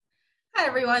Hi,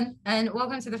 everyone, and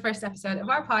welcome to the first episode of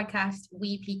our podcast,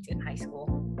 We Peaked in High School.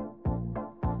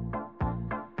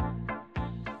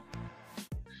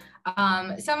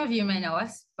 Some of you may know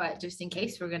us, but just in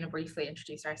case, we're going to briefly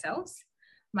introduce ourselves.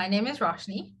 My name is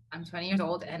Roshni. I'm 20 years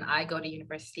old, and I go to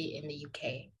university in the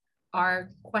UK. Our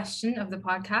question of the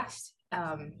podcast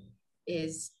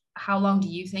is, how long do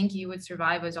you think you would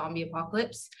survive a zombie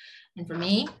apocalypse? And for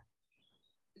me,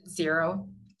 zero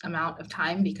amount of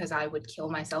time, because I would kill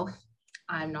myself.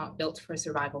 I'm not built for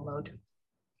survival mode.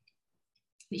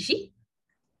 Lishi?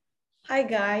 Hi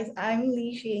guys, I'm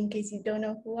Lishi. In case you don't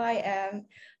know who I am,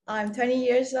 I'm 20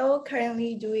 years old,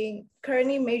 currently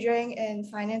majoring in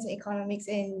finance and economics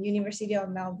in University of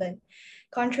Melbourne.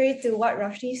 Contrary to what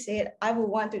Roshni said, I would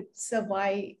want to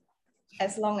survive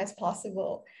as long as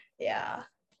possible. Yeah.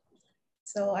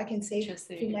 So I can save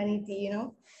humanity,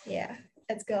 Yeah,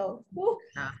 let's go. What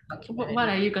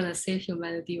are you gonna save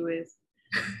humanity with?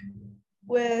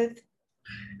 With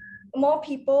more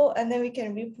people, and then we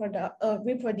can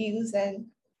reproduce, and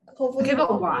hopefully okay,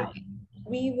 but why?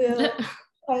 We will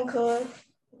conquer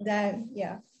them.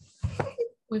 Yeah.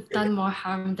 We've done more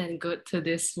harm than good to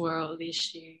this world,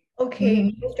 Lishi.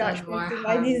 Okay, judge me to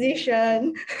my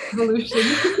decision. Evolution.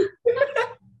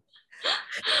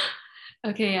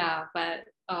 Okay, yeah, but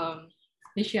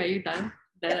Lishi, are you done?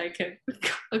 Then I can.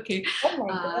 Okay. Oh my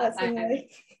god,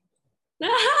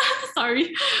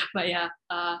 sorry, but yeah,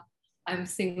 I'm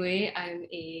Singwei. I'm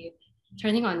a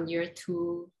turning on year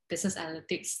 2 business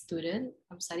analytics student.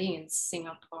 I'm studying in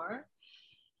Singapore.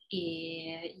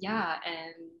 Yeah,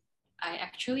 and I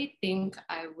actually think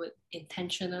I would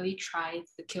intentionally try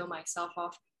to kill myself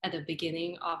off at the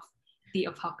beginning of the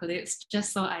apocalypse,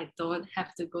 just so I don't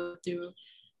have to go through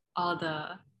all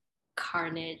the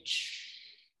carnage.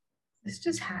 It's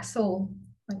just hassle.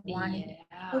 Like, why?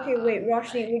 Yeah. Okay, wait,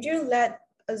 Roshni, would you let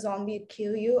a zombie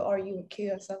kill you, or you would kill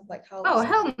yourself? Like how? Oh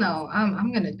hell no!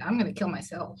 I'm gonna kill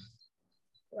myself.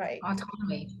 Right.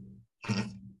 Autonomy.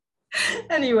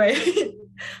 Anyway,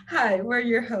 hi, we're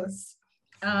your hosts.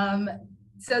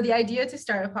 So the idea to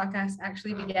start a podcast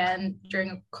actually began during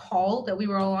a call that we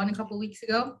were all on a couple weeks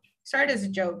ago. Started as a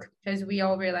joke because we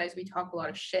all realized we talk a lot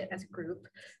of shit as a group.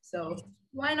 So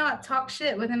why not talk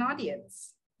shit with an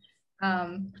audience?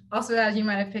 Also, as you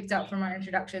might have picked up from our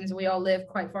introductions, we all live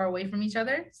quite far away from each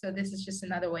other. So this is just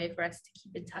another way for us to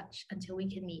keep in touch until we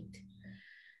can meet,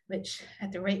 which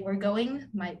at the rate we're going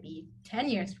might be 10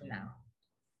 years from now.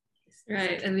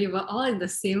 Right, and we were all in the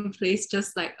same place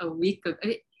just like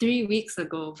 3 weeks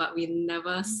ago, but we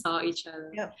never saw each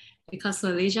other. Yep. Because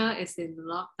Malaysia is in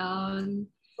lockdown.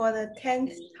 For the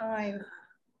 10th time.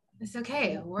 It's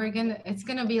okay. It's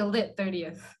gonna be a lit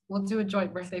 30th. We'll do a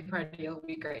joint birthday party. It'll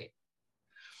be great.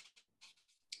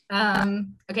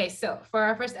 Okay, so for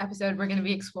our first episode, we're gonna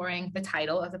be exploring the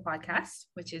title of the podcast,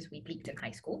 which is We Peaked in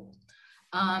High School.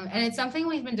 And it's something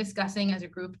we've been discussing as a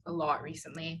group a lot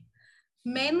recently,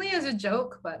 mainly as a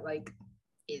joke, but like,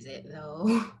 is it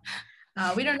though?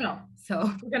 We don't know,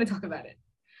 so we're gonna talk about it.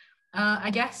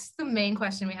 I guess the main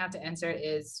question we have to answer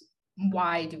is,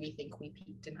 why do we think we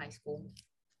peaked in high school?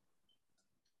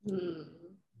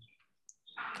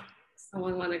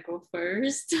 Someone want to go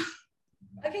first?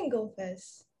 I can go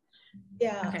first.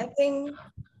 Yeah, okay. I think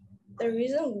the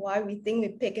reason why we think we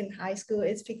peaked in high school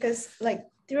is because like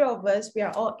 3 of us, we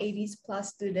are all 80s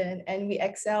plus student, and we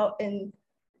excel in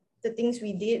the things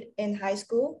we did in high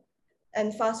school.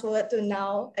 And fast forward to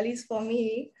now, at least for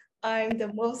me, I'm the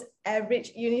most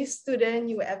average uni student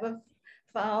you ever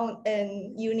found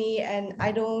in uni, and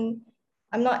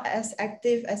I'm not as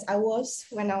active as I was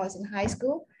when I was in high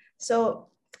school. So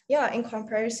yeah, in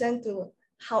comparison to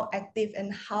how active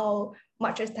and how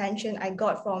much attention I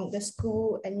got from the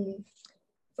school and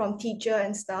from teacher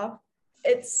and stuff,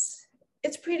 it's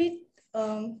pretty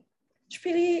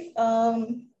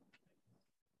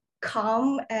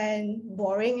calm and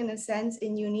boring in a sense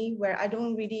in uni, where I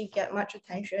don't really get much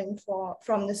attention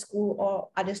from the school or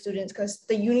other students, because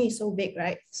the uni is so big,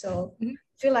 right? So I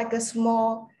feel like a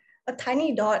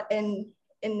tiny dot in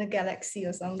the galaxy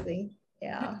or something.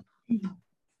 Yeah.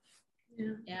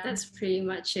 Yeah, that's pretty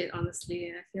much it,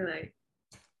 honestly. I feel like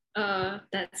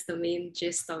that's the main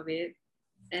gist of it.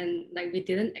 And like, we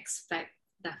didn't expect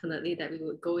definitely that we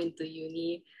would go into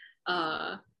uni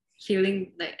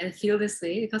feeling like and feel this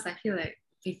way, because I feel like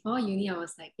before uni I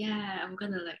was like, yeah, I'm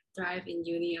gonna like thrive in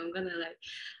uni, I'm gonna like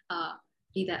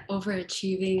be that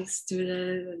overachieving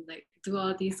student and like do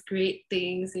all these great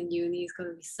things in uni. It's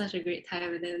gonna be such a great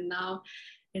time. And then now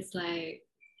it's like,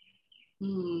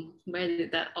 where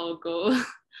did that all go?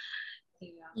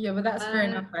 Yeah, but that's fair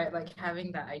enough, right? Like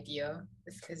having that idea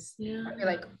is because I feel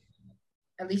like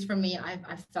at least for me,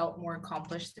 I felt more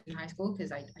accomplished in high school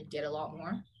because I did a lot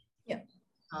more. Yeah.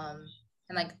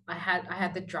 And like I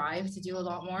had the drive to do a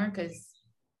lot more because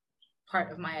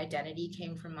part of my identity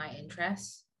came from my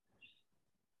interests,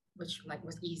 which like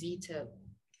was easy to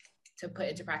put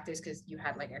into practice because you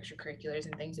had like extracurriculars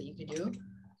and things that you could do.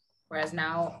 Whereas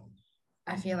now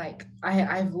I feel like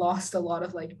I've lost a lot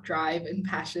of like drive and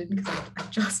passion because I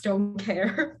just don't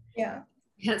care. Yeah.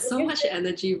 We had so much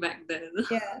energy back then.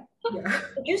 Yeah. Yeah.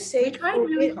 Would you say I tried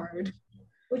really hard.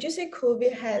 Would you say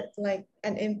COVID had like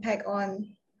an impact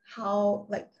on how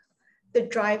like the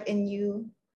drive in you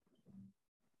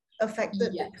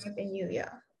affected Yes. the drive in you? Yeah.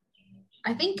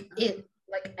 I think it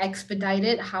like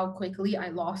expedited how quickly I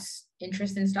lost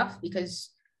interest in stuff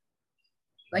because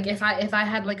like if I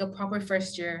had like a proper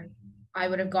first year, I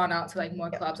would have gone out to like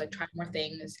more clubs, like try more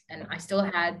things. And I still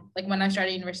had like when I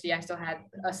started university, I still had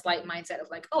a slight mindset of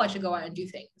like, oh, I should go out and do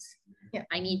things. Yeah.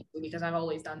 I need to because I've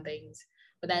always done things.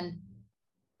 But then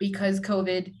because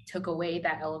COVID took away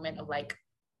that element of like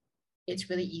it's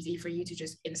really easy for you to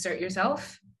just insert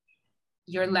yourself,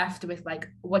 you're left with like,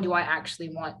 what do I actually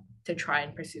want to try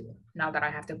and pursue now that I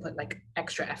have to put like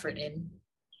extra effort in?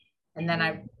 And then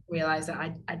I realized that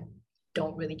I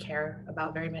don't really care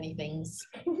about very many things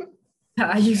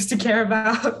that I used to care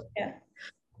about. Yeah.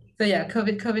 So yeah,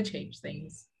 COVID changed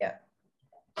things. Yeah.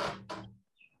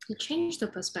 It changed the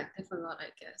perspective a lot, I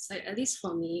guess. Like at least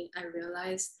for me, I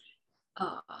realized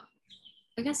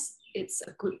I guess it's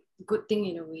a good thing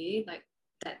in a way, like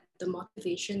that the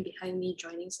motivation behind me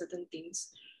joining certain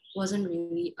things wasn't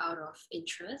really out of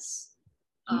interest.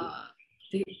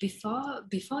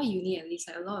 Before uni, at least,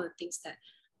 like a lot of the things that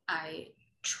I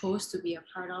chose to be a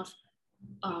part of,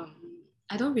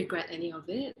 I don't regret any of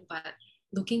it, but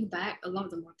looking back, a lot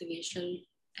of the motivation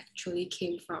actually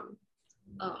came from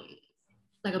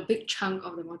like a big chunk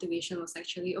of the motivation was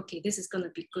actually, okay, this is going to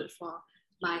be good for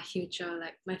my future,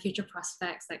 like my future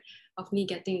prospects, like of me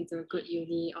getting into a good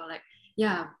uni, or like,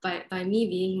 yeah, by me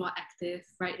being more active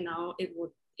right now, it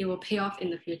will pay off in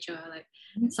the future, like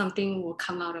something will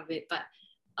come out of it. But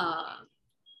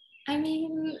I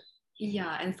mean,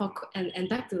 yeah, and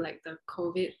back to like the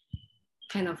COVID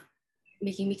kind of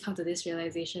making me come to this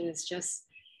realization is just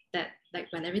that like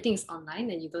when everything is online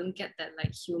and you don't get that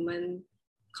like human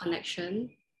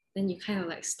connection, then you kind of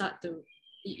like start to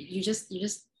you just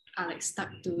are like stuck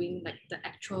doing like the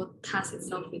actual task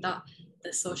itself without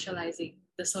the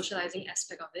socializing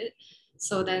aspect of it.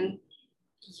 So then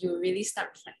you really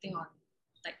start reflecting on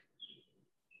like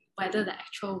whether the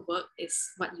actual work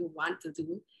is what you want to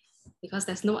do, because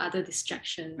there's no other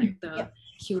distraction like the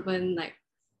human like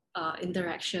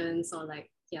interactions or like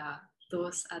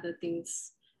those other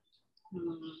things.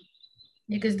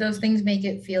 Because those things make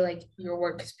it feel like your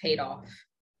work is paid off.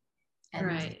 And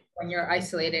right. When you're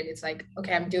isolated, it's like,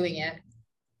 okay, I'm doing it.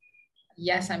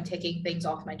 Yes, I'm taking things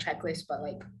off my checklist, but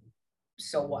like,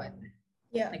 so what?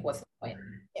 Yeah. Like, what's the point?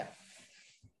 Yeah.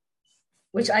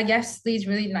 Which I guess leads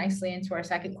really nicely into our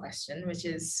second question, which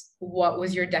is, what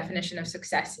was your definition of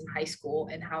success in high school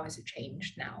and how has it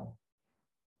changed now?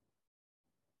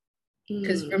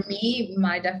 Because for me,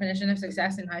 my definition of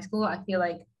success in high school, I feel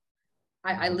like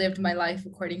I lived my life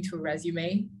according to a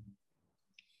resume.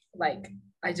 Like,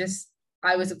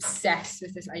 I was obsessed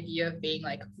with this idea of being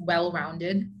like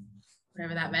well-rounded,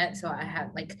 whatever that meant. So I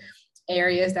had like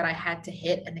areas that I had to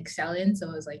hit and excel in. So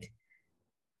it was like,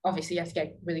 obviously you have to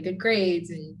get really good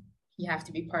grades and you have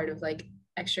to be part of like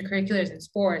extracurriculars and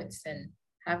sports and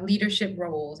have leadership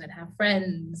roles and have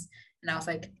friends. And I was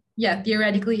like, yeah,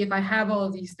 theoretically, if I have all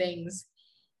of these things,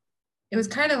 it was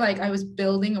kind of like I was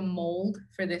building a mold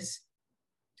for this,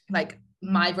 like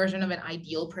my version of an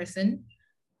ideal person.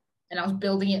 And I was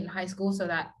building it in high school so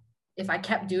that if I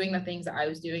kept doing the things that I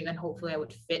was doing, then hopefully I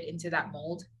would fit into that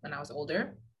mold when I was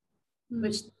older,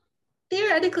 which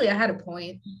theoretically I had a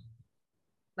point.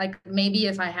 Like maybe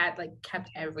if I had like kept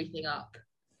everything up,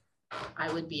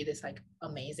 I would be this like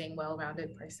amazing,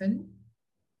 well-rounded person.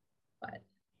 But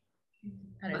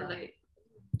I don't know. Like,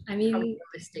 I mean, how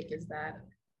realistic is that?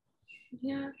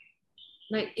 Yeah,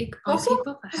 like it Also,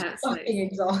 people perhaps fucking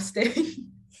like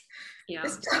exhausting. Yeah,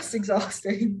 It's just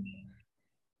exhausting.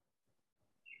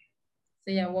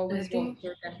 So yeah, what was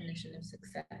your definition of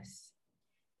success?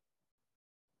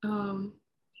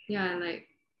 Yeah, like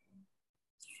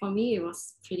for me it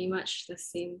was pretty much the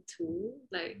same too.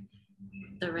 Like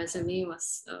the resume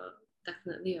was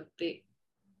definitely a big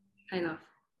kind of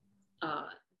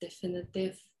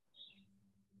definitive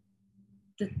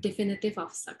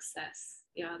of success.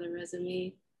 Yeah, the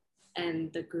resume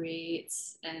and the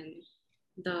grades and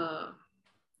the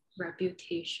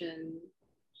reputation,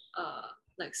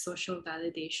 like social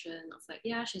validation of like,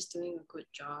 yeah, she's doing a good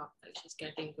job, like she's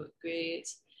getting good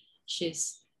grades,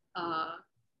 she's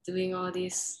doing all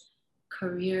these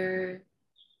career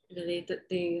related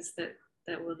things that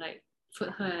will like put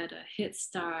her at a head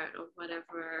start or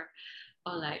whatever,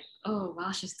 or like, oh,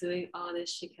 while she's doing all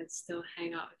this, she can still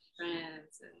hang out with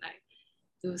friends and like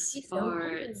do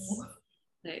sports. So cool.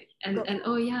 Like and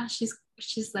oh yeah, she's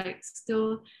like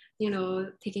still, you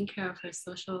know, taking care of her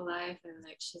social life, and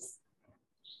like she's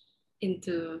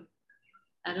into,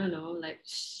 I don't know, like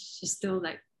she still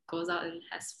like goes out and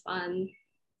has fun.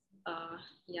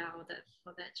 Yeah, all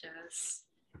that jazz.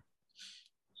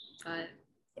 But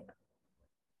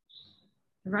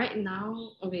right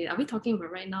now, okay, are we talking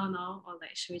about right now, or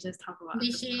like should we just talk about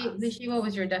Bishi, what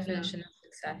was your definition of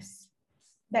success?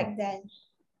 Back then,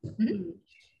 Mm.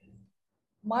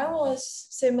 mine was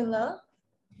similar,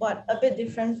 but a bit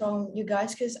different from you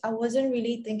guys because I wasn't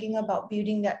really thinking about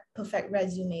building that perfect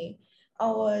resume.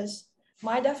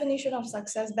 My definition of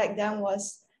success back then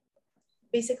was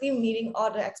basically meeting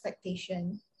all the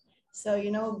expectation. So,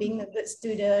 you know, being a good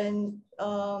student,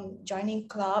 joining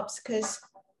clubs, because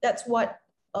that's what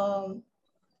um,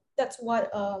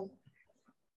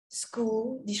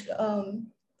 school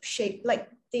shape, like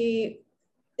they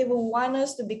will want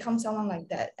us to become someone like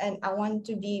that, and I want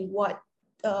to be what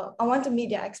I want to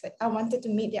meet I wanted to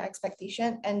meet their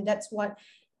expectation, and that's why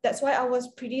I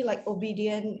was pretty like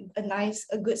obedient,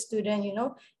 a good student, you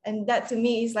know, and that to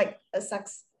me is like a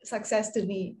success to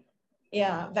be,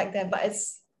 yeah, back then. But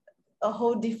it's a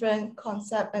whole different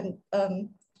concept and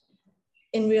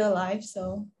in real life.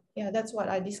 So yeah, that's what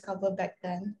I discovered back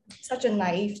then. Such a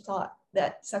naive thought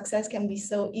that success can be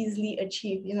so easily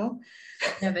achieved, you know.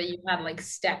 Yeah, that you had like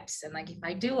steps and like if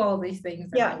I do all these things,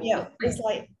 then Yeah, yeah.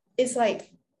 It's like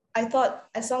I thought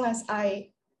as long as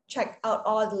I check out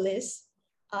all the lists,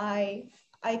 I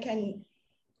can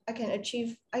I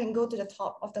can go to the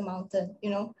top of the mountain, you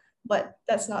know. But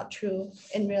that's not true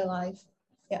in real life.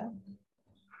 Yeah.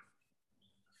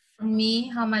 For me,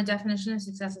 how my definition of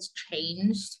success has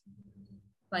changed,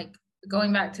 like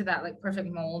going back to that like perfect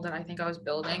mold that I think I was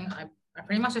building, I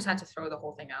pretty much just had to throw the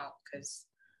whole thing out because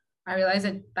I realized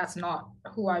that that's not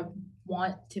who I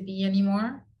want to be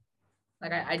anymore.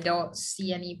 Like I don't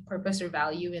see any purpose or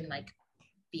value in like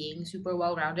being super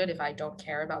well-rounded if I don't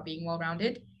care about being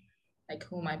well-rounded. Like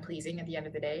who am I pleasing at the end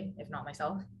of the day, if not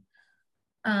myself?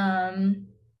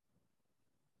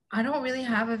 I don't really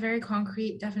have a very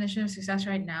concrete definition of success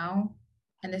right now.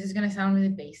 And this is gonna sound really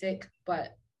basic,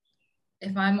 but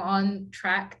if I'm on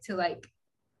track to like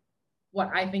what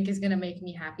I think is gonna make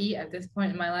me happy at this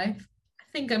point in my life, I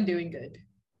think I'm doing good.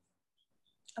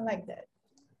 I like that.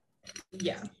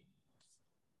 Yeah.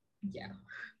 Yeah.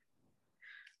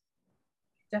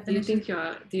 Do you think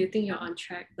you're on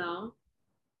track now?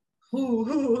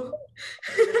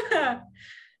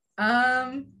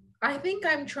 I think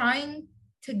I'm trying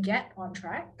to get on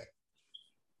track.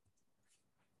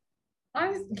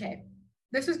 Okay,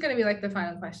 this is gonna be like the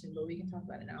final question, but we can talk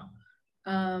about it now.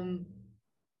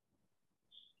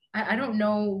 I don't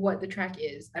know what the track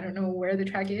is. I don't know where the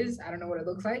track is. I don't know what it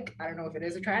looks like. I don't know if it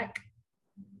is a track,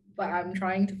 but I'm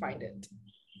trying to find it.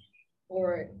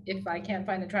 Or if I can't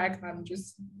find the track, I'm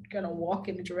just gonna walk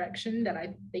in a direction that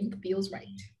I think feels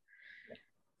right.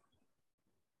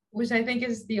 Which I think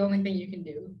is the only thing you can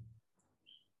do.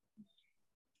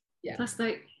 Yeah. Plus,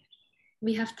 like,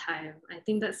 we have time. I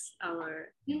think that's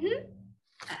our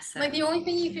asset. Like the only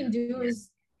thing you can do is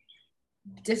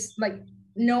just like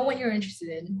know what you're interested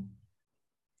in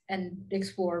and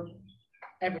explore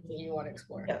everything you want to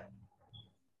explore. Yeah.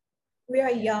 We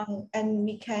are young and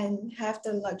we can have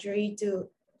the luxury to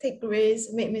take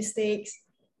risks, make mistakes,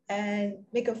 and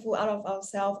make a fool out of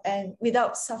ourselves, and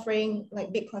without suffering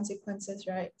like big consequences,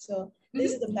 right? So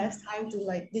this is the best time to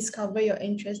like discover your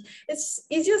interest. It's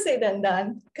easier said than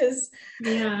done because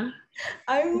people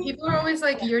are always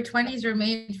like, your 20s are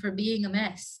made for being a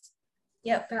mess.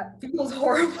 Yep. That feels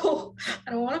horrible.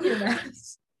 I don't want to be a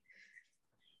mess.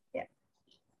 Yeah.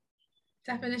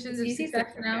 Definitions of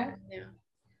success now. Yeah.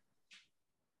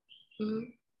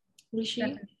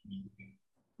 Rishi?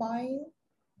 My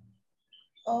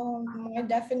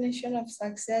definition of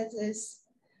success is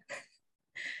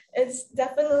it's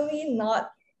definitely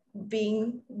not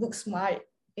being book smart,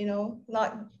 you know,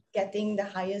 not getting the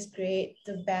highest grade,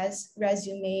 the best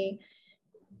resume,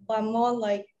 but more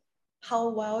like how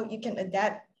well you can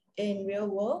adapt in real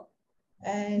world.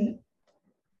 And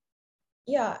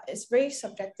yeah, it's very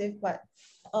subjective, but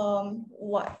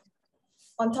what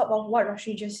on top of what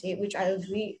Rashi just said, which I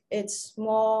agree, it's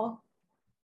more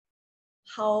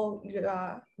how you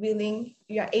are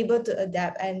able to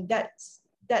adapt, and that's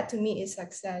that to me is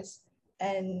success.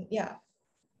 And yeah.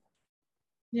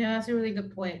 Yeah, that's a really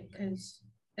good point, because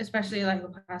especially like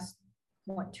the past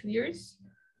 2 years,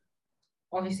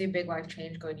 obviously a big life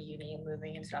change, going to uni and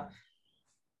moving and stuff.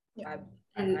 Yeah.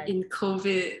 In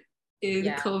COVID,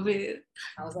 COVID,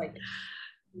 I was like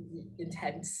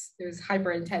intense. It was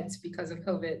hyper intense because of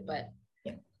COVID, but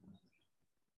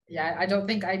yeah, I don't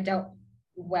think I dealt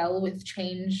well with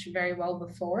change very well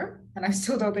before, and I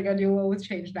still don't think I do well with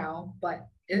change now, but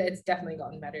it's definitely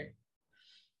gotten better.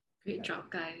 Great job,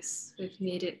 guys. We've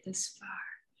made it this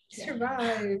far.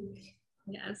 Survived.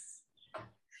 Yes.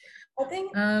 I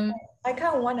think I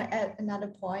kind of want to add another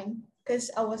point, because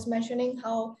I was mentioning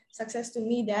how success to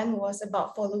me then was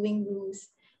about following rules.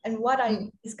 And what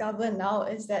I discover now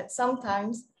is that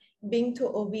sometimes being too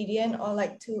obedient or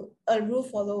like to a rule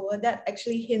follower, that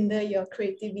actually hinder your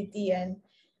creativity and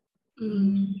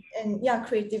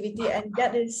creativity, and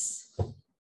that is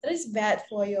bad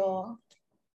for your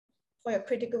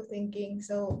critical thinking.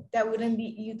 So that wouldn't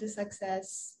lead you to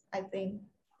success, I think.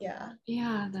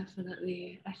 Yeah,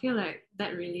 definitely. I feel like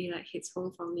that really like hits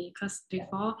home for me, because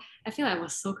before I feel like I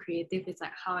was so creative with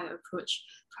like how I approach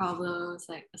problems,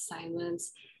 like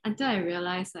assignments, until I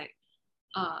realized like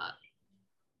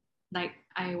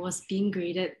I was being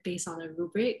graded based on a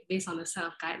rubric, based on a set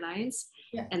of guidelines.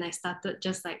 And I started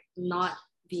just like not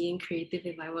being creative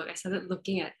in my work. I started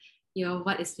looking at,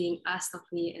 what is being asked of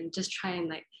me and just try and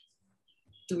like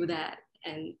do that.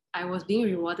 And I was being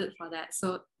rewarded for that.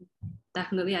 So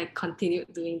definitely I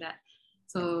continued doing that.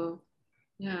 So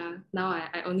yeah, now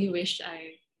I only wish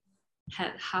I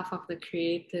had half of the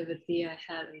creativity I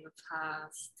had in the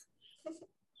past.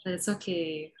 But it's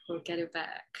okay. We'll get it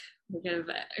back.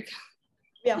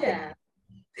 Yeah.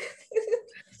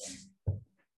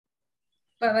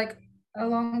 But like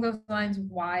along those lines,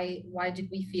 why did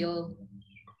we feel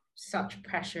such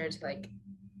pressure to like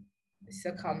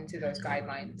succumb to those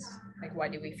guidelines? Like, why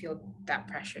do we feel that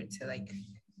pressure to like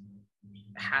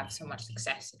have so much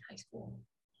success in high school?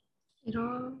 It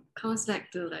all comes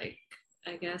back to like,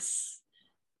 I guess,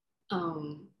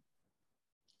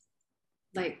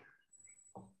 like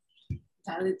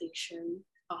validation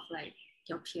of like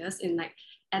your peers in like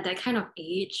at that kind of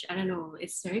age. I don't know,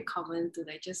 it's very common to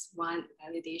like just want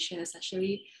validation,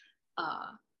 especially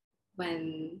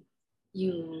when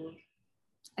you,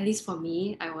 at least for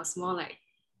me, I was more like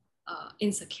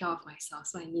insecure of myself,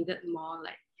 so I needed more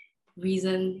like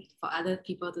reason for other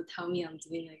people to tell me I'm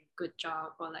doing like a good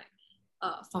job, or like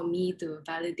for me to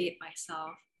validate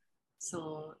myself.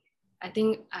 So I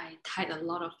think I tied a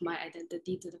lot of my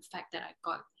identity to the fact that I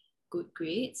got good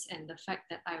grades and the fact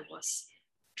that I was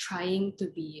trying to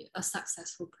be a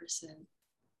successful person.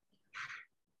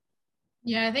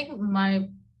 Yeah, I think my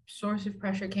source of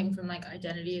pressure came from like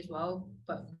identity as well,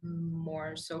 but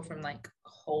more so from like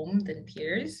home than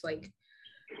peers. Like,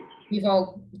 we've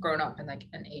all grown up in like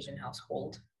an Asian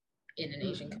household in an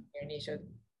Asian community, so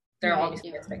there are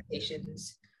obviously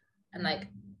expectations, and like,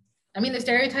 I mean, the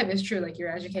stereotype is true, like your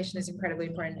education is incredibly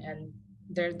important and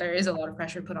there is a lot of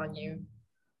pressure put on you,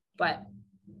 but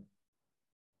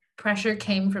pressure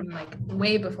came from like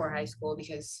way before high school,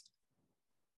 because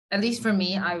at least for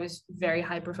me, I was very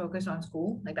hyper focused on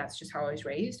school. Like, that's just how I was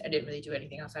raised. I didn't really do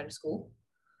anything outside of school.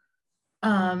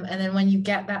 And then when you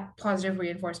get that positive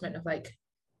reinforcement of like,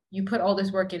 you put all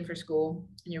this work in for school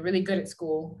and you're really good at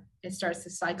school, it starts the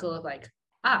cycle of like,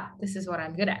 this is what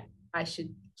I'm good at. I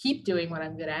should keep doing what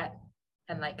I'm good at.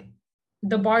 And like,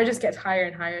 the bar just gets higher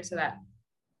and higher, so that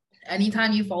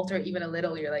anytime you falter even a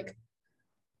little, you're like,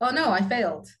 oh no, I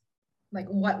failed. Like,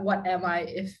 what am I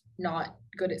if not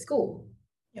good at school?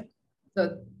 Yep.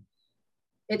 So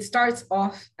it starts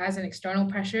off as an external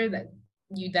pressure that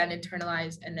you then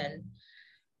internalize, and then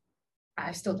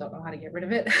I still don't know how to get rid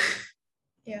of it.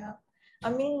 Yeah, I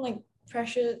mean, like,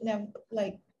 pressure never,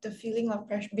 like the feeling of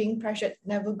pressure, being pressured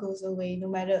never goes away, no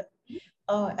matter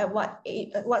at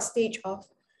what stage of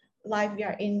life we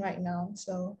are in right now.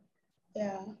 So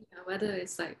yeah, whether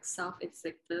it's like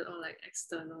self-inflicted or like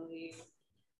externally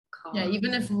caused. Yeah,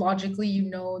 even if logically you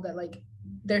know that like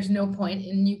there's no point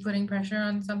in you putting pressure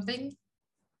on something,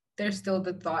 there's still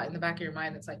the thought in the back of your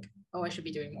mind that's like, oh, I should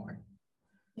be doing more.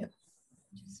 Yeah.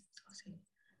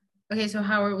 Okay, so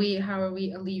how are we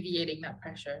alleviating that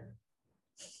pressure,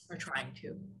 or trying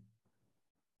to?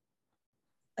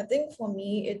 I think for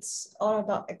me, it's all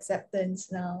about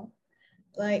acceptance now.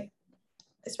 Like,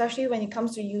 especially when it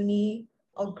comes to uni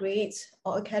or grades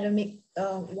or academic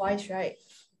wise, right?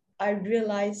 I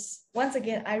realize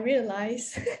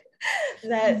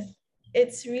that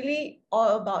it's really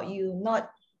all about you,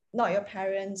 not your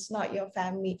parents, not your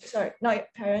family. Sorry, not your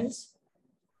parents.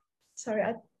 Sorry,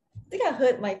 think I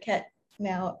heard my cat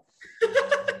meow.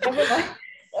 Never mind.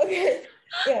 Okay.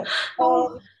 Yeah.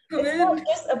 Oh, It's not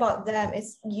just about them,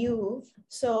 it's you.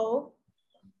 So,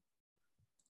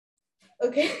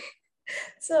 okay.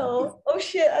 So, oh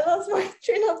shit, I lost my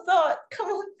train of thought. Come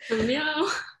on. Meow.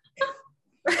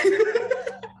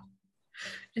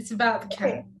 It's about the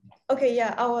cat. Okay,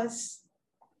 yeah, I was.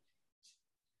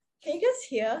 Can you guys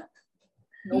hear?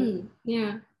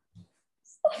 Yeah.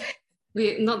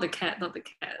 Wait, not the cat.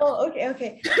 Oh,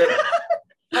 okay.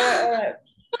 All right.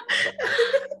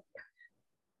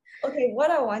 Okay, what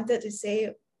I wanted to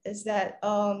say is that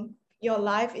your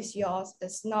life is yours.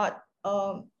 It's not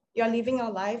you're living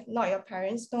your life, not your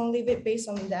parents. Don't live it based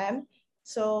on them.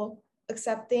 So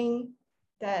accepting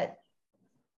that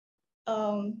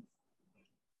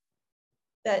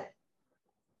that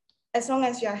as long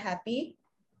as you're happy,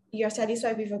 you're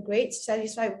satisfied with your grades,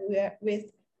 satisfied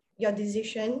with your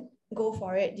decision, go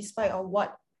for it, despite of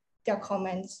what their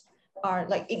comments are.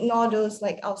 Like ignore those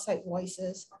like outside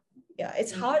voices. Yeah,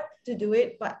 it's hard to do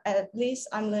it, but at least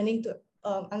I'm learning to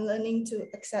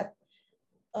accept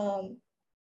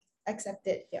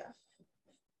it. Yeah.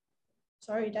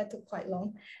 Sorry, that took quite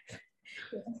long.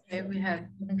 Okay, we had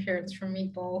parents from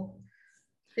Meatball.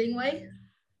 Thing Wei?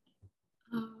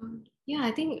 Yeah,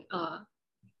 I think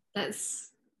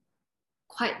that's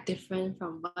quite different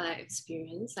from what I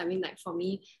experienced. I mean, like for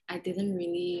me, I didn't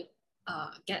really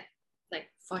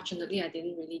fortunately, I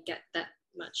didn't really get that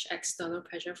much external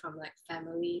pressure from like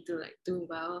family to like do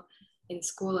well in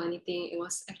school or anything. It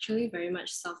was actually very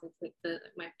much self-inflicted.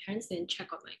 My parents didn't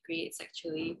check on my grades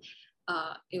actually.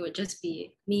 It would just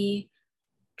be me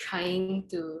trying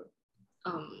to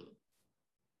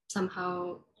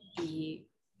somehow be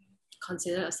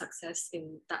considered a success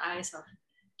in the eyes of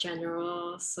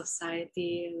general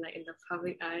society, like in the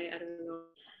public eye. I don't know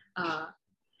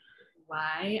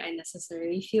why I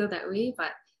necessarily feel that way,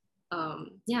 but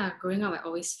yeah, growing up, I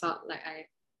always felt like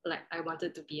I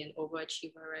wanted to be an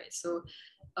overachiever, right? So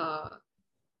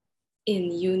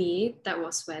in uni, that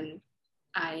was when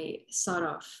I sort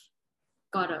of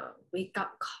got a wake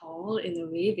up call in a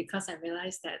way, because I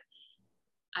realized that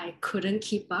I couldn't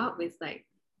keep up with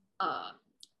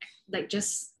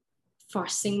just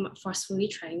forcefully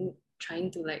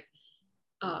trying to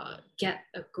get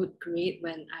a good grade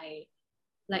when I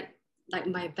like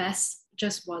my best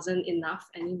just wasn't enough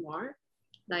anymore.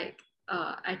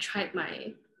 I tried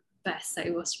my best, like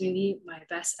it was really my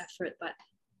best effort, but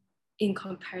in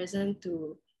comparison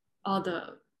to all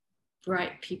the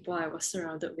bright people I was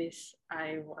surrounded with,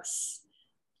 I was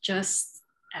just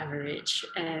average.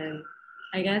 And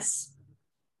I guess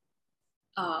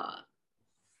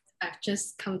I've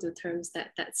just come to terms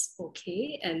that that's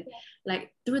okay. And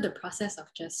like through the process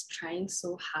of just trying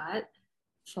so hard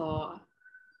for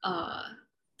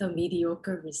the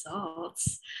mediocre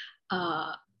results,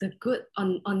 the good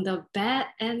on the bad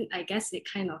end, I guess it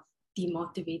kind of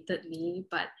demotivated me,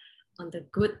 but on the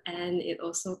good end, it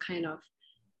also kind of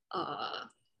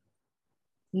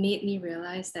made me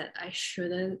realize that I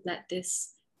shouldn't let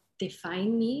this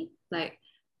define me. Like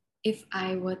if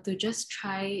I were to just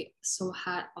try so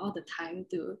hard all the time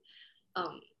to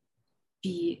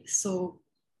be so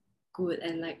good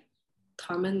and like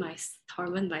torment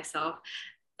myself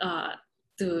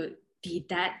to be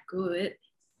that good,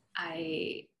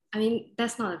 I mean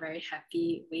that's not a very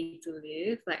happy way to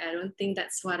live. Like I don't think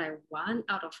that's what I want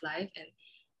out of life, and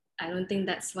I don't think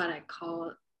that's what I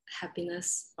call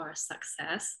happiness or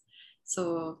success.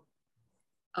 So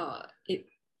it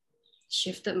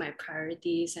shifted my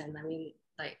priorities, and I mean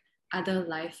like other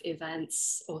life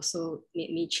events also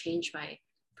made me change my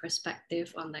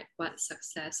perspective on like what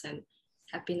success and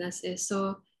happiness is.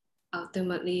 So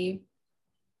ultimately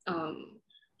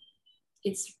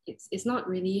it's not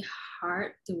really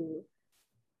hard to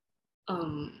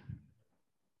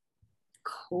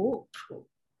cope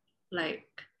like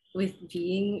with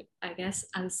being, I guess,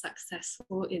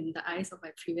 unsuccessful in the eyes of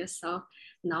my previous self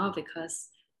now, because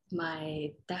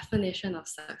my definition of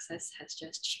success has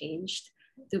just changed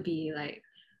to be like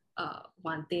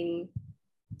wanting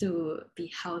to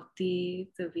be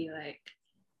healthy, to be like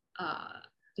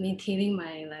maintaining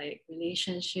my like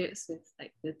relationships with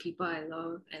like the people I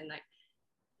love, and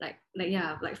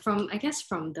from I guess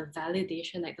from the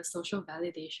validation, like the social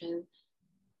validation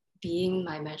being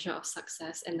my measure of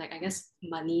success, and like I guess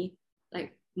money,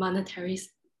 like monetary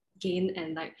gain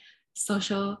and like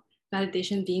social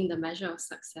validation being the measure of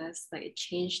success, like it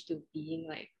changed to being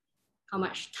like how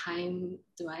much time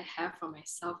do I have for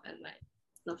myself and my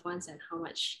loved ones, and how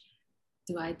much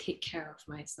do I take care of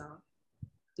myself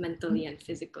mentally and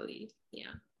physically.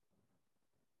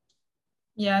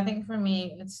 Yeah, I think for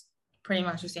me it's pretty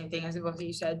much the same thing as both of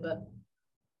you said, but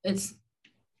it's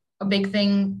a big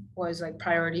thing was like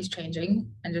priorities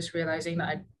changing and just realizing that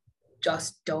I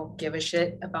just don't give a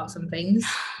shit about some things,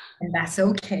 and that's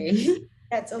okay.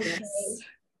 That's okay. Yes.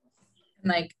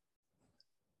 Like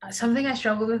something I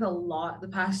struggled with a lot the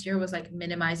past year was like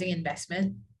minimizing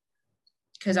investment,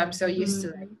 because I'm so used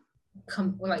to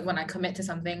like when I commit to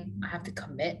something, I have to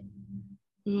commit.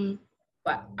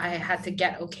 But I had to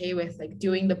get okay with like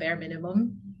doing the bare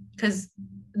minimum, because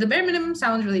the bare minimum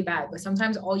sounds really bad, but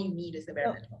sometimes all you need is the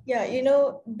bare minimum. Yeah,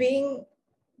 being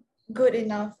good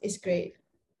enough is great,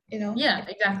 Yeah,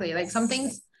 exactly. Like some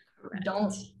things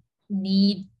don't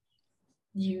need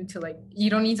you to like, you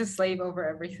don't need to slave over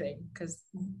everything, because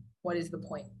what is the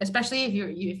point? Especially if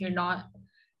you're not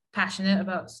passionate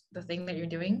about the thing that you're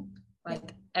doing.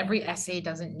 Like every essay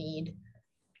doesn't need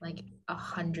like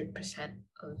 100%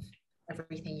 of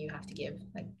everything you have to give.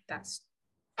 Like that's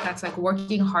like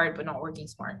working hard but not working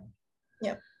smart.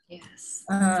 Yep. Yes.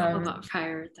 It's all about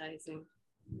prioritizing.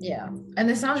 Yeah. And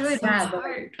this sounds really bad, but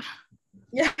hard.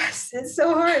 Yes, it's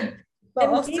so hard. But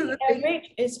and also being the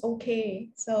average is okay.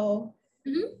 So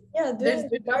yeah, there's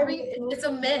it's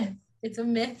a myth. It's a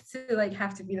myth to like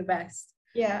have to be the best.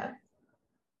 Yeah.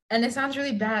 And it sounds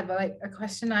really bad, but like a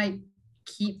question I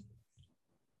keep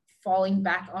falling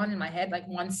back on in my head, like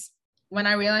once when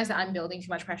I realize that I'm building too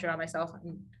much pressure on myself,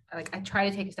 I try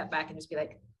to take a step back and just be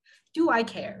like, do I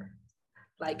care?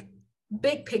 Like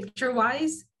big picture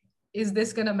wise, is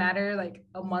this gonna matter like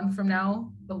a month from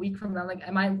now, a week from now? Like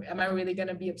am I really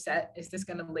gonna be upset? Is this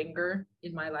gonna linger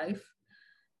in my life?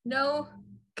 No,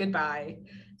 goodbye.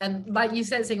 And like you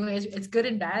said, it's good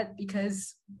and bad,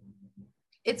 because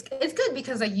it's good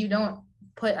because like you don't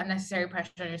put unnecessary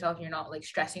pressure on yourself. You're not like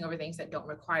stressing over things that don't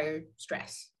require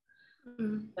stress.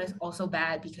 But it's also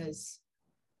bad because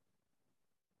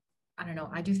I don't know,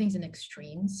 I do things in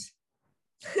extremes.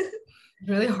 It's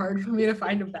really hard for me to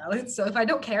find a balance. So if I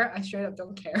don't care, I straight up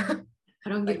don't care. I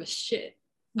don't give a shit.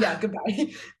 Yeah,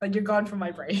 goodbye. Like you're gone from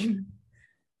my brain.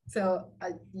 So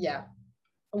yeah,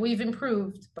 we've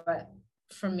improved, but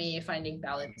for me, finding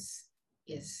balance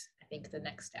is, I think, the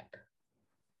next step.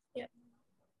 Yeah.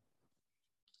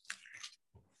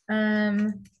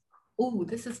 Oh,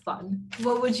 this is fun.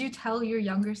 What would you tell your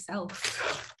younger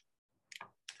self?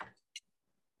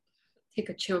 Take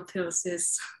a chill pill,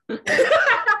 sis.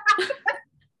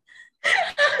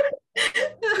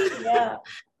 Yeah.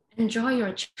 Enjoy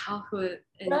your childhood.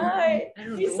 And right. I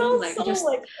don't You know, sound like so just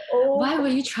like old. why were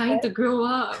you trying to grow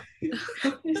up?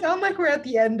 You sound like we're at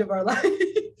the end of our life.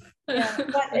 Yeah,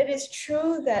 but it is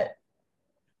true that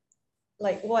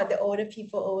like what the older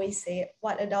people always say,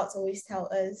 what adults always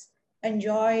tell us,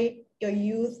 enjoy your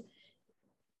youth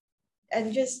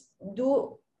and just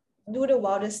do the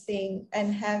wildest thing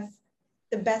and have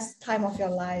the best time of your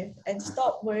life, and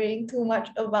stop worrying too much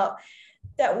about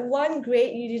that one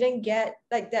grade you didn't get,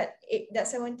 like that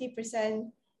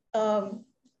 70%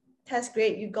 test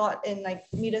grade you got in like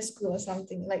middle school or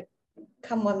something. Like,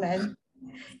 come on, man,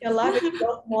 your life is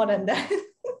worth more than that.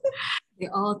 They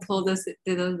all told us it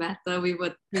didn't matter. We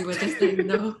were just like,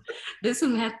 no, this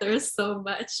matters so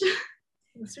much.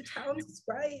 Mr. Towns is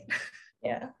right.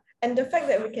 Yeah, and the fact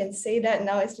that we can say that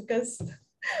now is because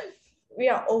we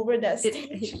are over that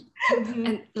stage.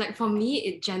 And like for me,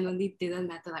 it genuinely didn't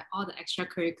matter. Like all the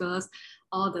extracurriculars,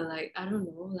 all the like, I don't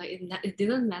know, like it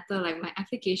didn't matter. Like my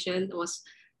application was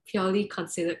purely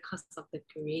considered because of the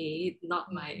grade,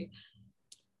 not my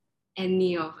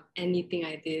anything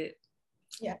I did.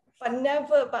 Yeah,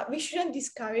 but we shouldn't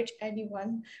discourage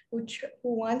anyone who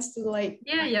wants to like.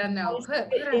 No,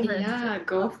 put effort. Yeah,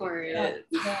 go for it.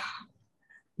 Yeah.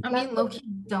 I mean, low-key,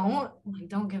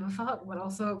 don't give a fuck, but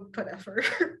also put effort.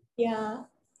 Yeah.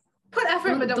 Put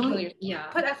effort, but don't kill yourself. Yeah.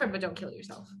 Put effort, but don't kill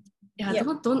yourself. Yeah, yep.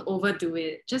 Don't overdo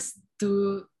it. Just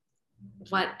do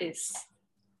what is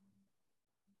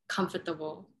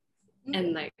comfortable,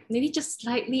 and like maybe just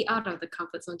slightly out of the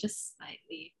comfort zone, just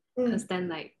slightly, because then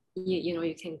like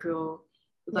you can grow.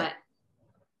 But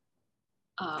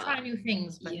try new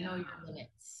things, but know your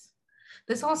limits.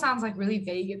 This all sounds like really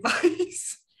vague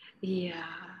advice. Yeah,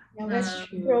 that's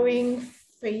throwing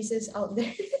phrases out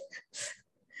there.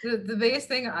 The biggest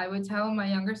thing I would tell my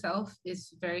younger self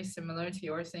is very similar to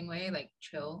yours, Singwei. Like,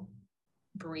 chill,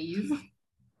 breathe,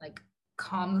 like,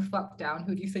 calm the fuck down.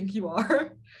 Who do you think you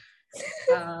are?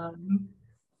 I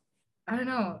don't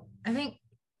know. I think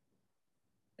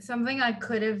something I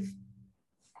could have,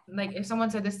 like, if someone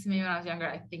said this to me when I was younger,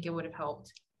 I think it would have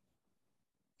helped.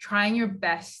 Trying your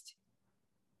best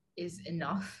is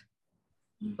enough,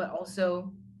 but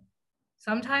also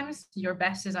sometimes your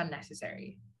best is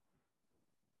unnecessary.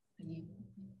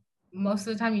 most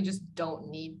of the time you just don't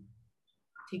need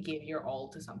to give your all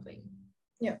to something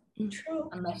True.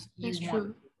 unless you That's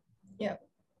want. true.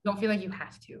 Don't feel like you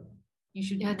have to. You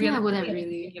should Yeah, I think I would have be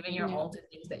really giving your all to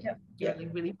things that Yep. you're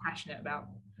like really passionate about.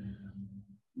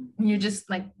 And you're just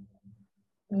like,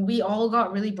 we all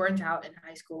got really burnt out in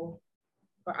high school,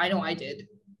 or I know I did.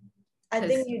 I 'Cause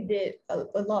think you did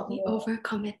a lot We more.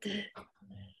 overcommitted.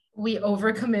 we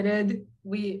overcommitted,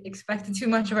 we expected too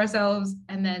much of ourselves,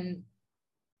 and then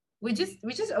we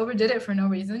just overdid it for no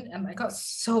reason, and I got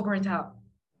so burnt out.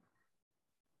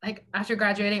 Like after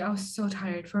graduating, I was so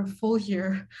tired for a full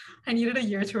year. I needed a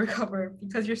year to recover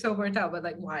because you're so burnt out. But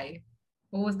like, why?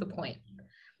 What was the point?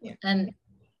 Yeah. And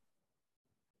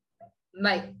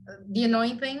like the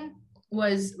annoying thing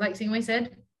was, like Singwei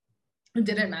said, it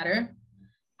didn't matter.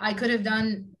 I could have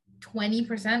done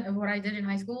 20% of what I did in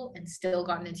high school and still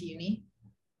gotten into uni.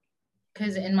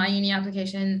 Because in my uni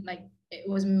application, like it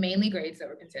was mainly grades that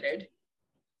were considered.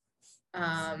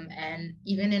 And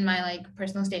even in my like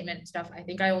personal statement stuff, I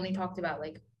think I only talked about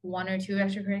like 1 or 2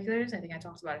 extracurriculars. I think I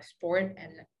talked about a sport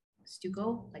and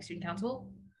Stuco, like student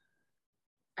council.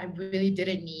 I really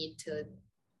didn't need to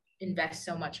invest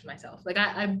so much in myself. Like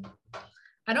I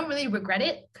don't really regret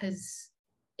it because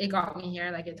it got me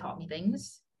here, like it taught me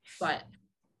things, but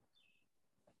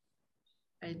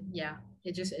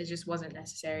it just wasn't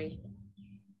necessary.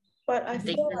 But I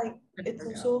think feel like it's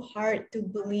also hard to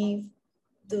believe,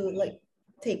 to like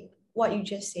take what you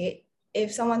just said.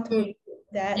 If someone told you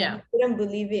that, Yeah. you wouldn't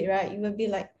believe it, right? You would be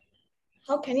like,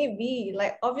 how can it be?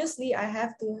 Like, obviously, I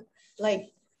have to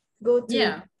like go to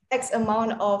Yeah. X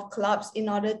amount of clubs in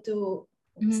order to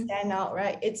Mhm. stand out,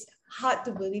 right? It's hard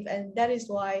to believe, and that is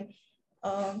why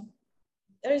a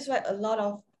lot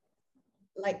of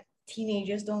like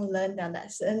teenagers don't learn their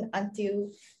lesson until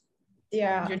they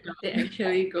are They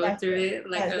actually go through it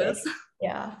like us.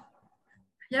 Yeah.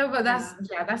 Yeah, but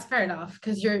that's fair enough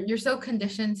because you're so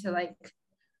conditioned to like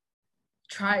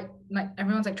try, like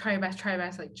everyone's like try your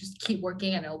best, like just keep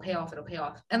working and it'll pay off.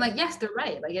 And like yes, they're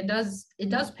right. Like it does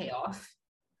pay off.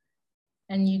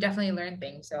 And you definitely learn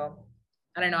things. So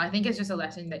I don't know. I think it's just a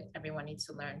lesson that everyone needs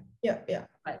to learn. Yeah.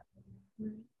 But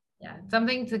yeah,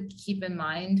 something to keep in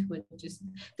mind with just,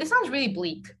 this sounds really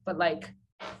bleak, but like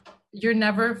you're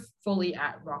never fully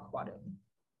at rock bottom.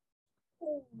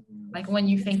 Like when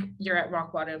you think you're at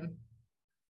rock bottom,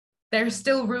 there's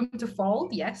still room to fall,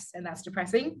 yes, and that's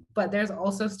depressing, but there's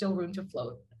also still room to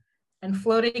float. And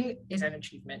floating is an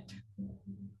achievement.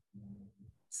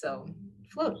 So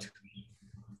float.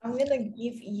 I'm gonna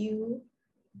give you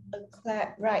a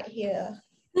clap right here.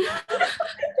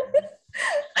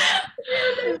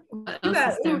 What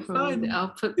else is there for me? I'll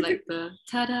put like the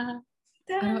ta-da.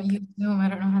 I don't use Zoom. I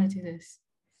don't know how to do this.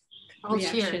 I'll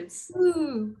reactions. Cheer.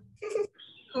 Ooh.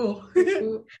 Cool.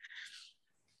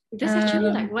 This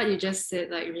actually, like what you just said,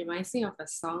 like reminds me of a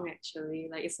song actually.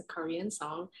 Like it's a Korean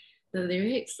song. The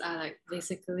lyrics are like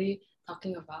basically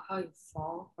talking about how you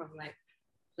fall from like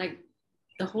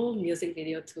the whole music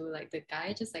video too. Like the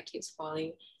guy just like keeps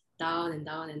falling down and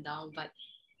down and down, but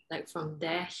like from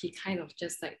there he kind of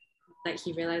just like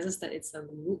he realizes that it's a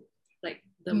loop. Like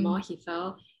the more he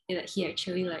fell, he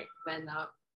actually like went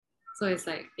up. So it's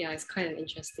like, yeah, it's quite an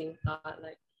interesting thought.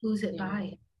 Like who's it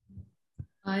by?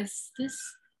 It's this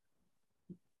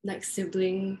like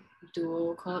sibling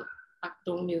duo called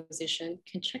Akdong Musician. You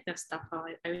can check their stuff out.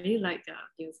 I really like their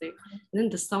music. And then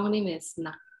the song name is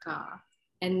Nakka,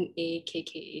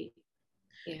 Nakka.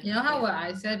 Yeah, you know how what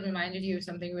I said reminded you of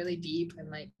something really deep and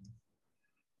like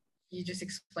you just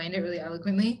explained it really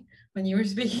eloquently? When you were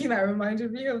speaking, that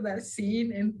reminded me of that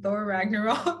scene in Thor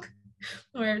Ragnarok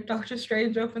where Doctor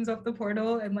Strange opens up the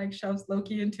portal and like shoves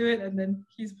Loki into it, and then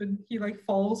he like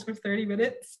falls for 30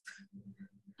 minutes.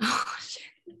 Oh shit.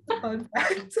 Fun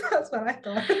fact. That's what I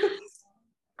thought.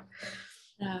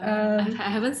 I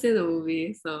haven't seen the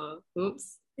movie, so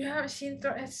oops. You haven't seen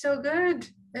Thor? It's so good.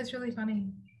 It's really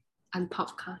funny. And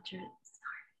pop culture.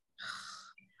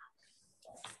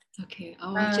 It's okay,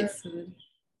 I'll watch it soon.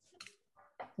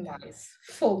 Lies.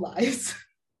 Full lies.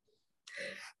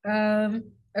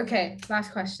 Okay,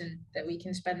 last question that we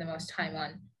can spend the most time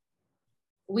on.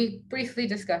 We briefly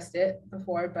discussed it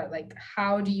before, but like,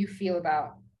 how do you feel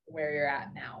about where you're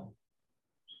at now?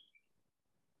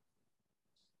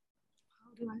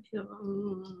 How do I feel?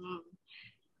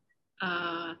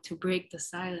 To break the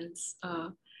silence,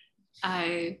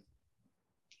 I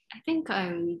think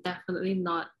I'm definitely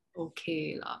not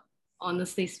okay,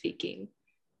 honestly speaking.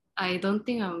 I don't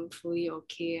think I'm fully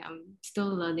okay. I'm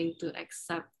still learning to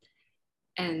accept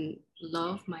and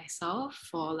love myself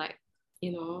for like,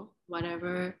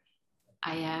 whatever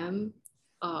I am,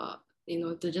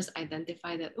 to just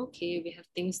identify that, okay, we have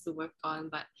things to work on,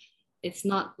 but it's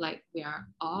not like we are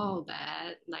all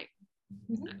bad. Like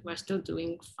we're still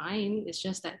doing fine. It's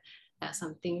just that there are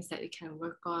some things that we can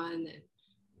work on.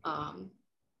 And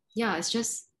it's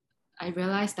just, I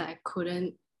realized that I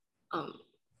couldn't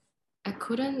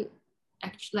actually,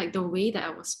 like the way that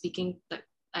I was speaking, that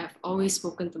I've always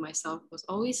spoken to myself was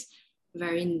always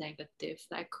very negative.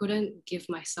 Like I couldn't give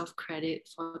myself credit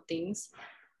for things.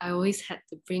 I always had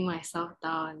to bring myself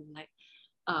down, like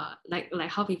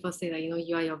how people say that,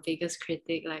 you are your biggest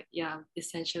critic. Like, yeah,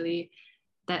 essentially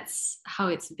that's how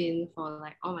it's been for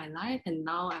like all my life. And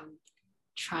now I'm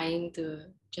trying to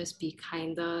just be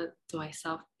kinder to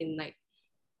myself in like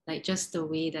just the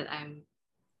way that I'm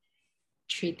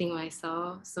treating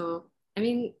myself. So I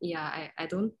mean, I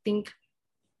don't think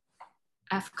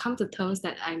I've come to terms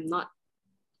that I'm not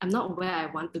where I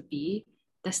want to be.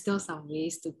 There's still some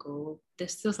ways to go.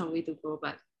 There's still some way to go,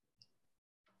 but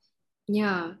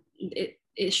yeah,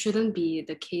 it shouldn't be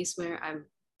the case where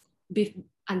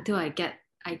until I get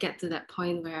to that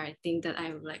point where I think that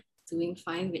I'm like doing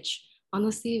fine, which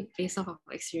honestly, based off of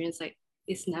experience, like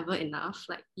it's never enough.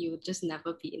 Like you will just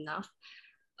never be enough.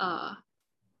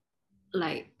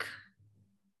 Like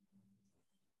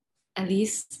at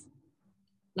least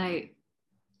like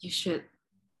you should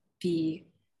be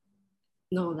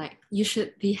you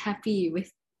should be happy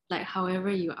with like however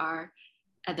you are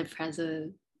at the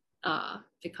present,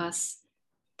 because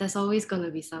there's always going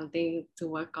to be something to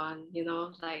work on,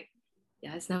 like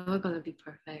it's never going to be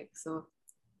perfect. So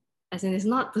as in, it's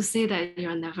not to say that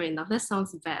you're never enough. That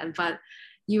sounds bad, but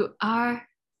you are.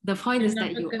 The point is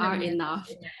that you are enough.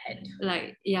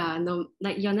 Like no,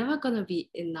 like you're never gonna be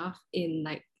enough in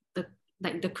like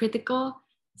the critical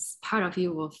part of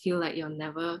you will feel like you're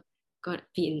never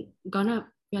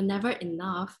you're never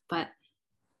enough. But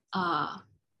how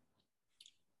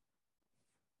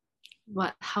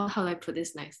do I put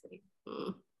this nicely?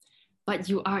 But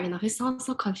you are enough. It sounds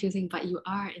so confusing, but you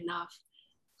are enough.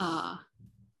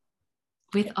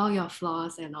 With all your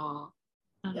flaws and all.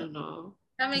 I don't know.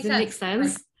 That makes Does it sense. make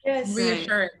sense? Like, Yes. Reassurance.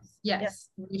 Right. Yes.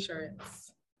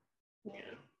 Reassurance.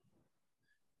 Yeah.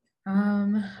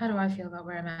 How do I feel about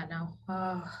where I'm at now?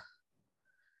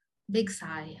 Big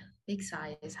sigh. Big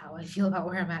sigh is how I feel about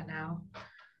where I'm at now.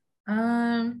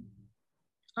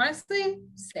 Honestly,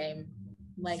 same.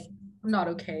 Like, I'm not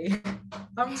okay.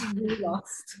 I'm really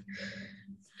lost.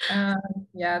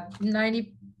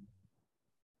 90%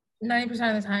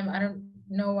 of the time I don't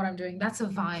know what I'm doing. That's a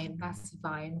vine,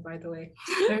 by the way.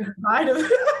 There's a vine of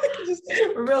just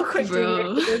real quick,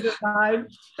 Bro. there's a vine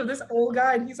of this old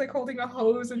guy, and he's like holding a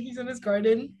hose, and he's in his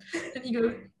garden, and he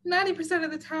goes, 90%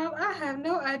 of the time I have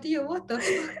no idea what the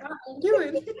fuck I'm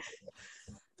doing.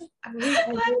 I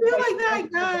feel like that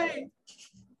guy.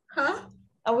 Huh?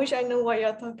 I wish I know what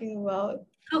you're talking about.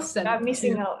 I'll send I'm it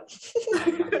missing to out.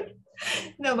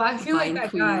 No, but I feel like Vine that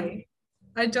queen. guy.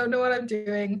 I don't know what I'm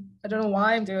doing. I don't know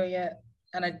why I'm doing it.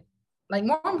 And I, like,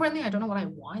 more importantly, I don't know what I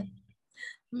want.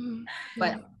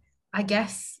 But I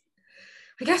guess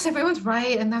everyone's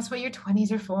right. And that's what your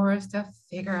 20s are for, is to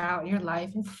figure out your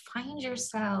life and find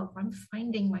yourself. I'm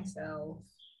finding myself.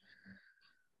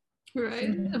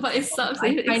 Right. But it sucks.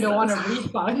 I kind of want a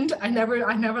refund. I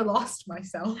never lost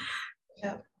myself.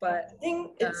 Yeah. But I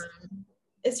think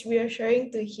it's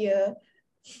reassuring to hear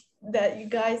that you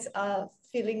guys are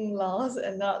feeling lost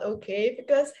and not okay,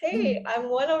 because hey, I'm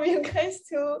one of you guys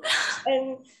too.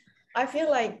 And I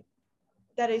feel like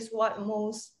that is what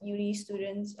most uni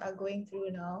students are going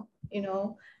through now,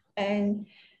 and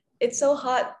it's so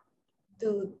hard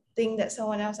to think that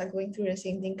someone else are going through the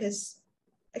same thing, because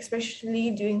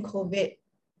especially during COVID,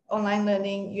 online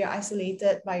learning, you're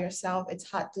isolated by yourself. It's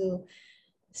hard to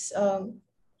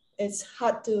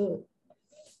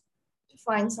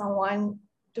find someone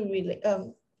to really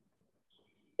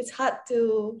it's hard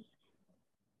to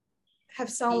have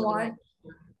someone.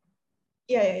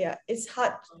 Yeah. It's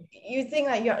hard. You think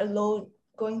like you're alone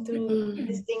going through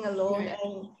this thing alone,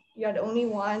 and you're the only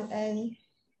one, and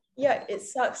it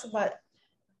sucks. But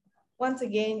once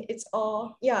again, it's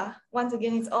all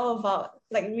about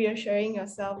like reassuring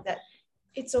yourself that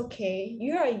it's okay.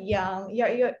 You are young.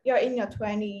 You're in your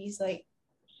 20s. Like,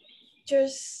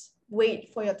 just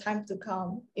wait for your time to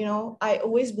come. I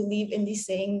always believe in this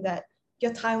saying that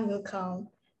your time will come.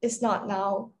 It's not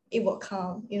now, it will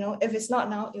come. If it's not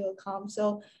now, it will come.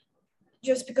 So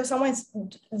just because someone's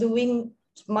doing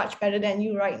much better than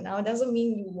you right now doesn't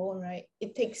mean you won't, right?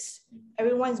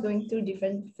 Everyone's going through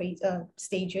different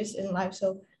stages in life.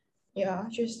 So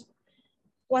just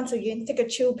once again, take a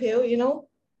chill pill.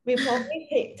 We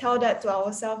probably tell that to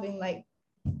ourselves in like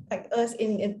like us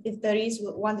in 30s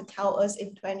would want to tell us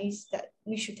in 20s that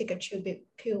we should take a chill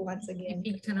pill once We again.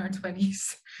 peaked in our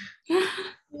 20s.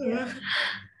 Yeah.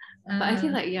 But I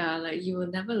feel like like you will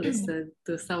never listen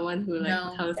to someone who like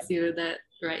No. tells you that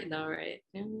right now, right?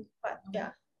 Yeah. But yeah.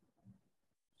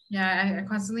 Yeah, I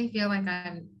constantly feel like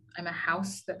I'm a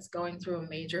house that's going through a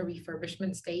major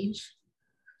refurbishment stage.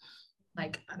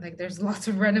 Like there's lots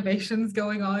of renovations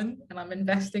going on and I'm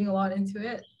investing a lot into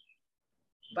it.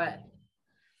 But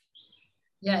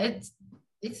yeah, it's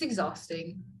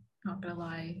exhausting, not gonna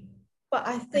lie. But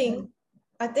I think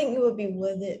it would be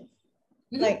worth it.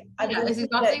 Like I yeah, don't it's think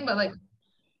exhausting, but like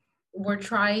we're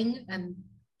trying and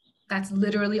that's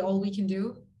literally all we can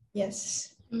do.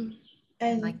 yes. Mm.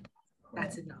 And like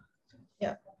that's enough.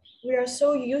 Yeah. We are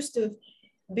so used to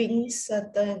being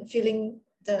certain, we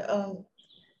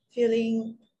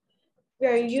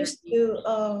are used to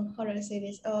how do I say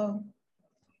this?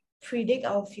 Predict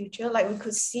our future. Like we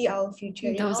could see our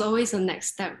future. There was always a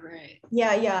next step, right?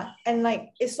 Yeah. And like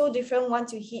it's so different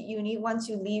once you hit uni, once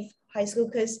you leave high school,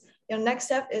 because your next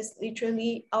step is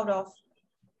literally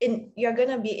you're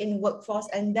gonna be in workforce,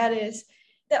 and that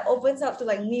opens up to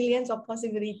like millions of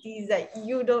possibilities that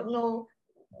you don't know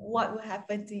what will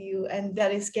happen to you, and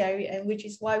that is scary, and which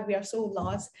is why we are so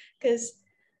lost. Because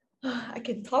I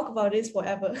can talk about this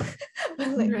forever,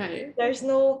 but like Right. there's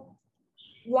no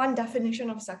one definition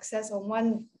of success or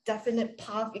one definite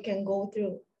path you can go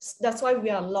through. That's why we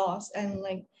are lost, and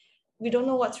like we don't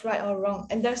know what's right or wrong,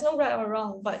 and there's no right or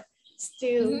wrong, but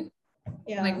still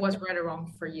yeah, like what's right or wrong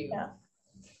for you. Yeah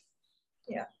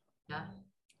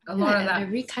a lot of at that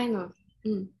every kind of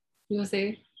you will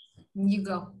say you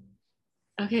go.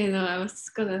 Okay, no, I was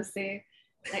gonna say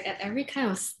like at every kind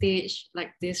of stage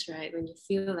like this, right, when you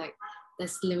feel like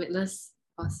there's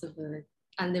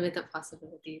unlimited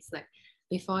possibilities, like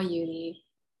before uni,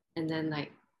 and then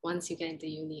like once you get into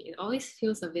uni, it always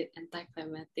feels a bit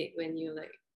anticlimactic when you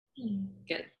like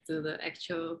get to the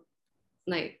actual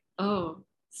like, oh,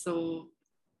 so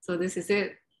this is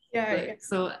it.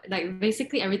 So like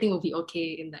basically everything will be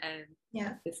okay in the end.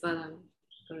 Yeah, that's what I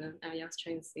was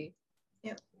trying to say.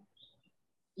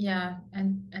 Yeah,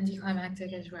 and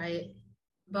anticlimactic is right,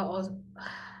 but also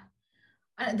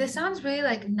this sounds really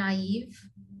like naive.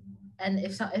 And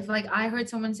if like I heard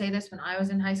someone say this when I was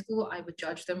in high school, I would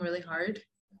judge them really hard.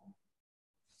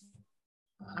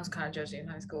 I was kind of judging in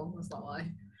high school, that's not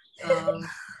why.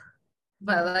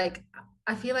 But like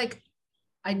I feel like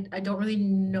I don't really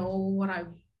know what I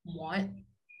want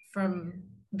from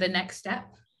the next step.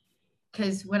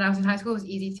 Because when I was in high school, it was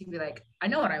easy to be like, I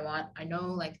know what I want. I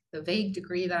know like the vague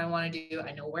degree that I want to do.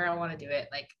 I know where I want to do it.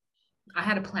 Like I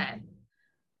had a plan.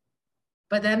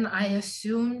 But then I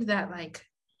assumed that like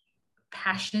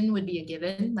passion would be a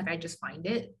given. Like I just find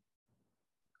it.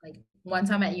 Like once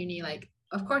I'm at uni, like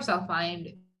of course I'll find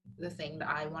the thing that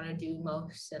I want to do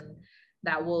most and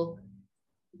that will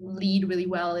lead really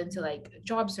well into like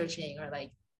job searching or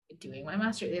like doing my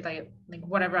master's, like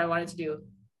whatever I wanted to do.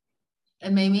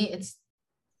 And maybe it's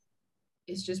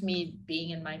just me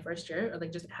being in my first year or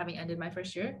like just having ended my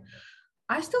first year.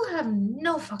 I still have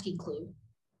no fucking clue.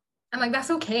 And like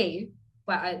that's okay.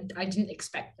 But I didn't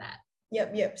expect that.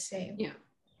 Yep, same. Yeah.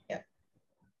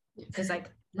 Because like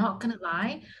not gonna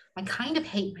lie, I kind of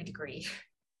hate my degree.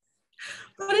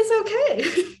 But it's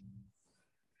okay.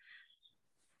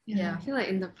 Yeah, I feel like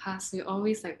in the past we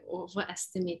always like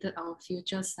overestimated our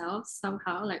future selves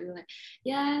somehow. Like we're like,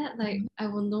 yeah, like I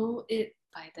will know it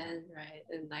by then, right?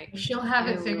 And like she'll have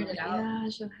it figured it out. Yeah,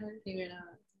 she'll have it figured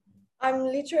out. I'm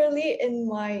literally in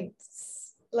my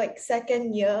like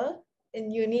second year in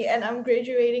uni, and I'm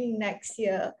graduating next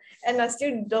year, and I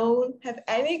still don't have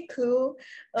any clue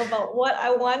about what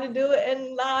I want to do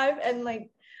in life, and like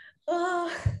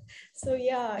so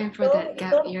yeah. And for that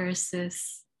gap year,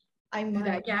 sis. I might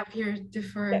that gap year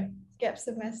defer gap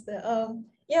semester.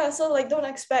 Yeah, so like don't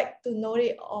expect to know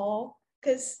it all,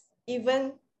 because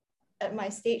even at my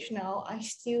stage now, I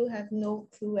still have no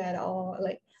clue at all.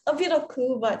 Like a bit of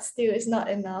clue, but still it's not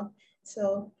enough.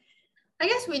 So I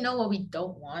guess we know what we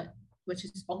don't want, which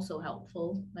is also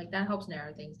helpful. Like that helps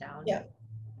narrow things down. Yeah.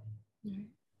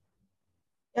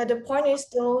 Yeah, the point is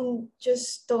don't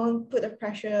put the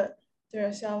pressure to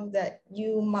yourself that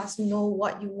you must know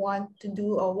what you want to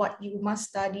do or what you must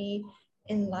study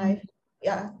in life.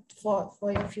 Yeah, for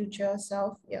your future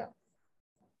self. Yeah.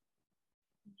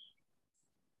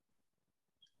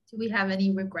 Do we have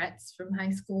any regrets from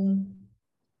high school?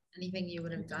 Anything you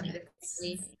would have done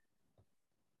differently?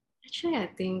 Actually, I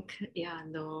think,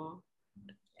 no.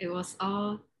 It was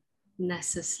all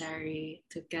necessary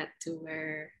to get to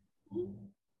where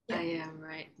I am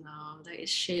right now. Like it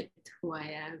shaped who I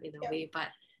am in a way, but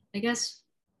I guess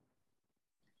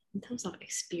in terms of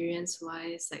experience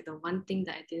wise, like the one thing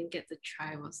that I didn't get to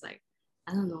try was like,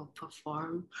 I don't know,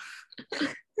 perform.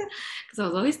 Because I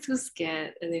was always too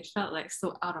scared and it felt like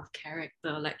so out of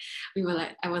character. Like we were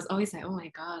like, I was always like, oh my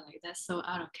God, like that's so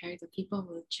out of character. People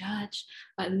will judge,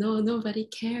 but no, nobody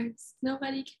cares.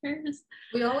 Nobody cares.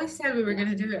 We always said we were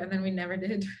gonna do it and then we never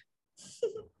did.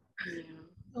 Yeah.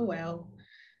 Oh well.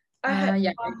 I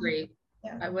Yeah, I agree.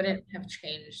 Yeah. I wouldn't have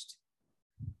changed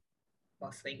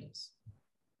most things.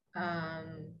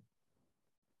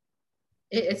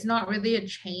 It's not really a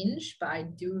change, but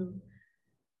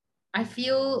I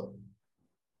feel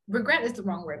regret is the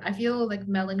wrong word. I feel like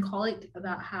melancholic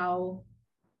about how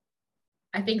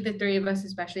I think the three of us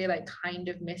especially like kind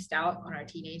of missed out on our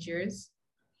teenage years.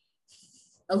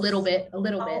 A little bit. A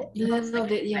little bit, yeah, a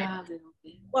little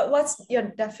bit. What's your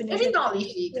definition? Maybe not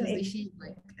Lishi, because Lishi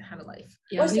like had a life.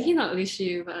 Yeah, maybe not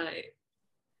Lishi, but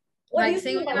like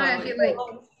same with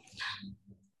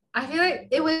I feel like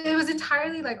it was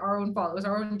entirely like our own fault. It was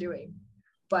our own doing.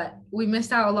 But we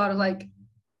missed out a lot of like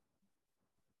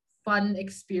fun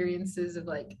experiences of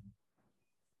like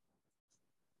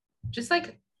just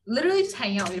like literally just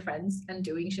hanging out with your friends and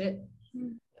doing shit.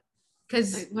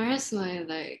 Because like, where's my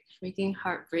like freaking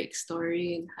heartbreak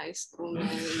story in high school,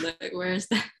 man? Like, where's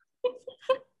that?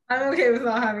 I'm okay with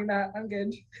not having that. I'm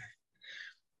good.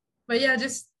 But yeah,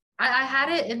 just I had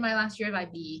it in my last year of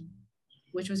IB,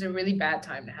 which was a really bad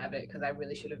time to have it because I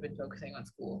really should have been focusing on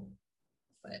school.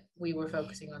 But we were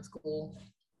focusing on school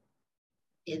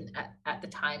at the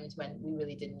times when we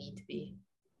really didn't need to be.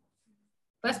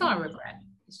 But that's not a regret.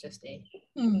 It's just a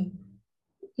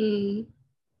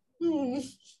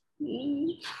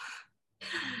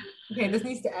Okay, this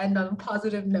needs to end on a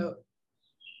positive note.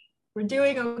 We're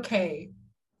doing okay.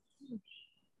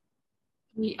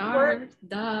 We are.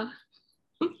 Duh.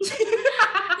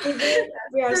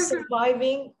 We are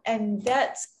surviving, and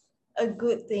that's a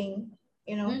good thing,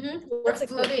 you know. We're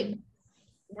floating.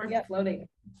 We're floating.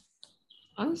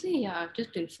 Honestly, yeah, I've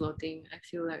just been floating. I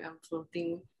feel like I'm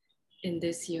floating in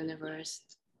this universe.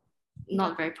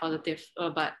 Not very positive,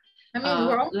 but I mean,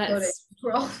 we're all floating.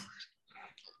 We're all.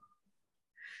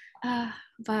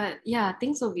 But yeah,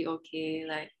 things will be okay.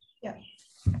 Like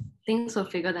things will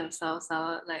figure themselves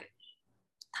out. Like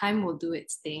time will do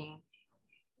its thing.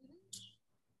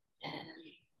 And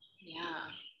yeah.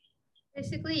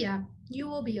 Basically, yeah, you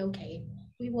will be okay.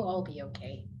 We will all be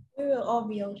okay. We will all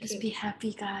be okay. Just be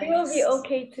happy, guys. We will be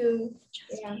okay too. Just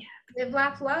be happy. Live,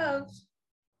 laugh, love.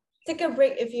 Take a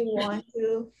break if you want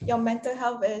to. Your mental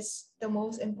health is the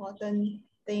most important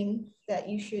thing that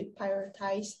you should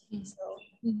prioritize. So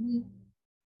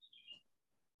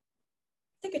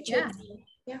take a chill.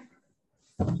 Yeah.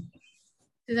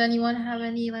 Does anyone have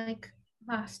any like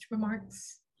last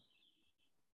remarks?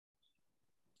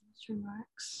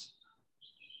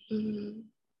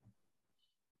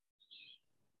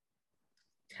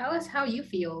 Tell us how you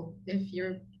feel if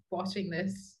you're watching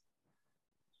this.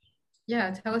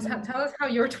 Yeah, tell us how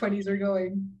your 20s are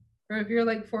going. Or if you're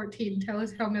like 14, tell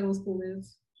us how middle school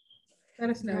is. Let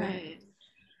us know.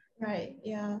 Right,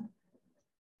 yeah.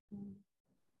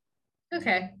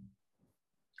 Okay.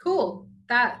 Cool.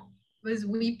 That was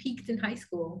We Peaked in High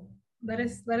School. Let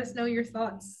us know your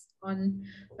thoughts on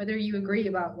whether you agree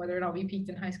about whether or not we peaked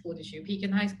in high school. Did you peak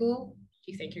in high school?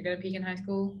 Do you think you're gonna peak in high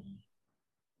school?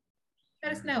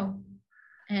 Let us know.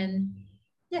 And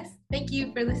yes, thank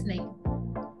you for listening.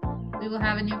 We will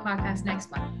have a new podcast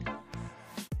next month.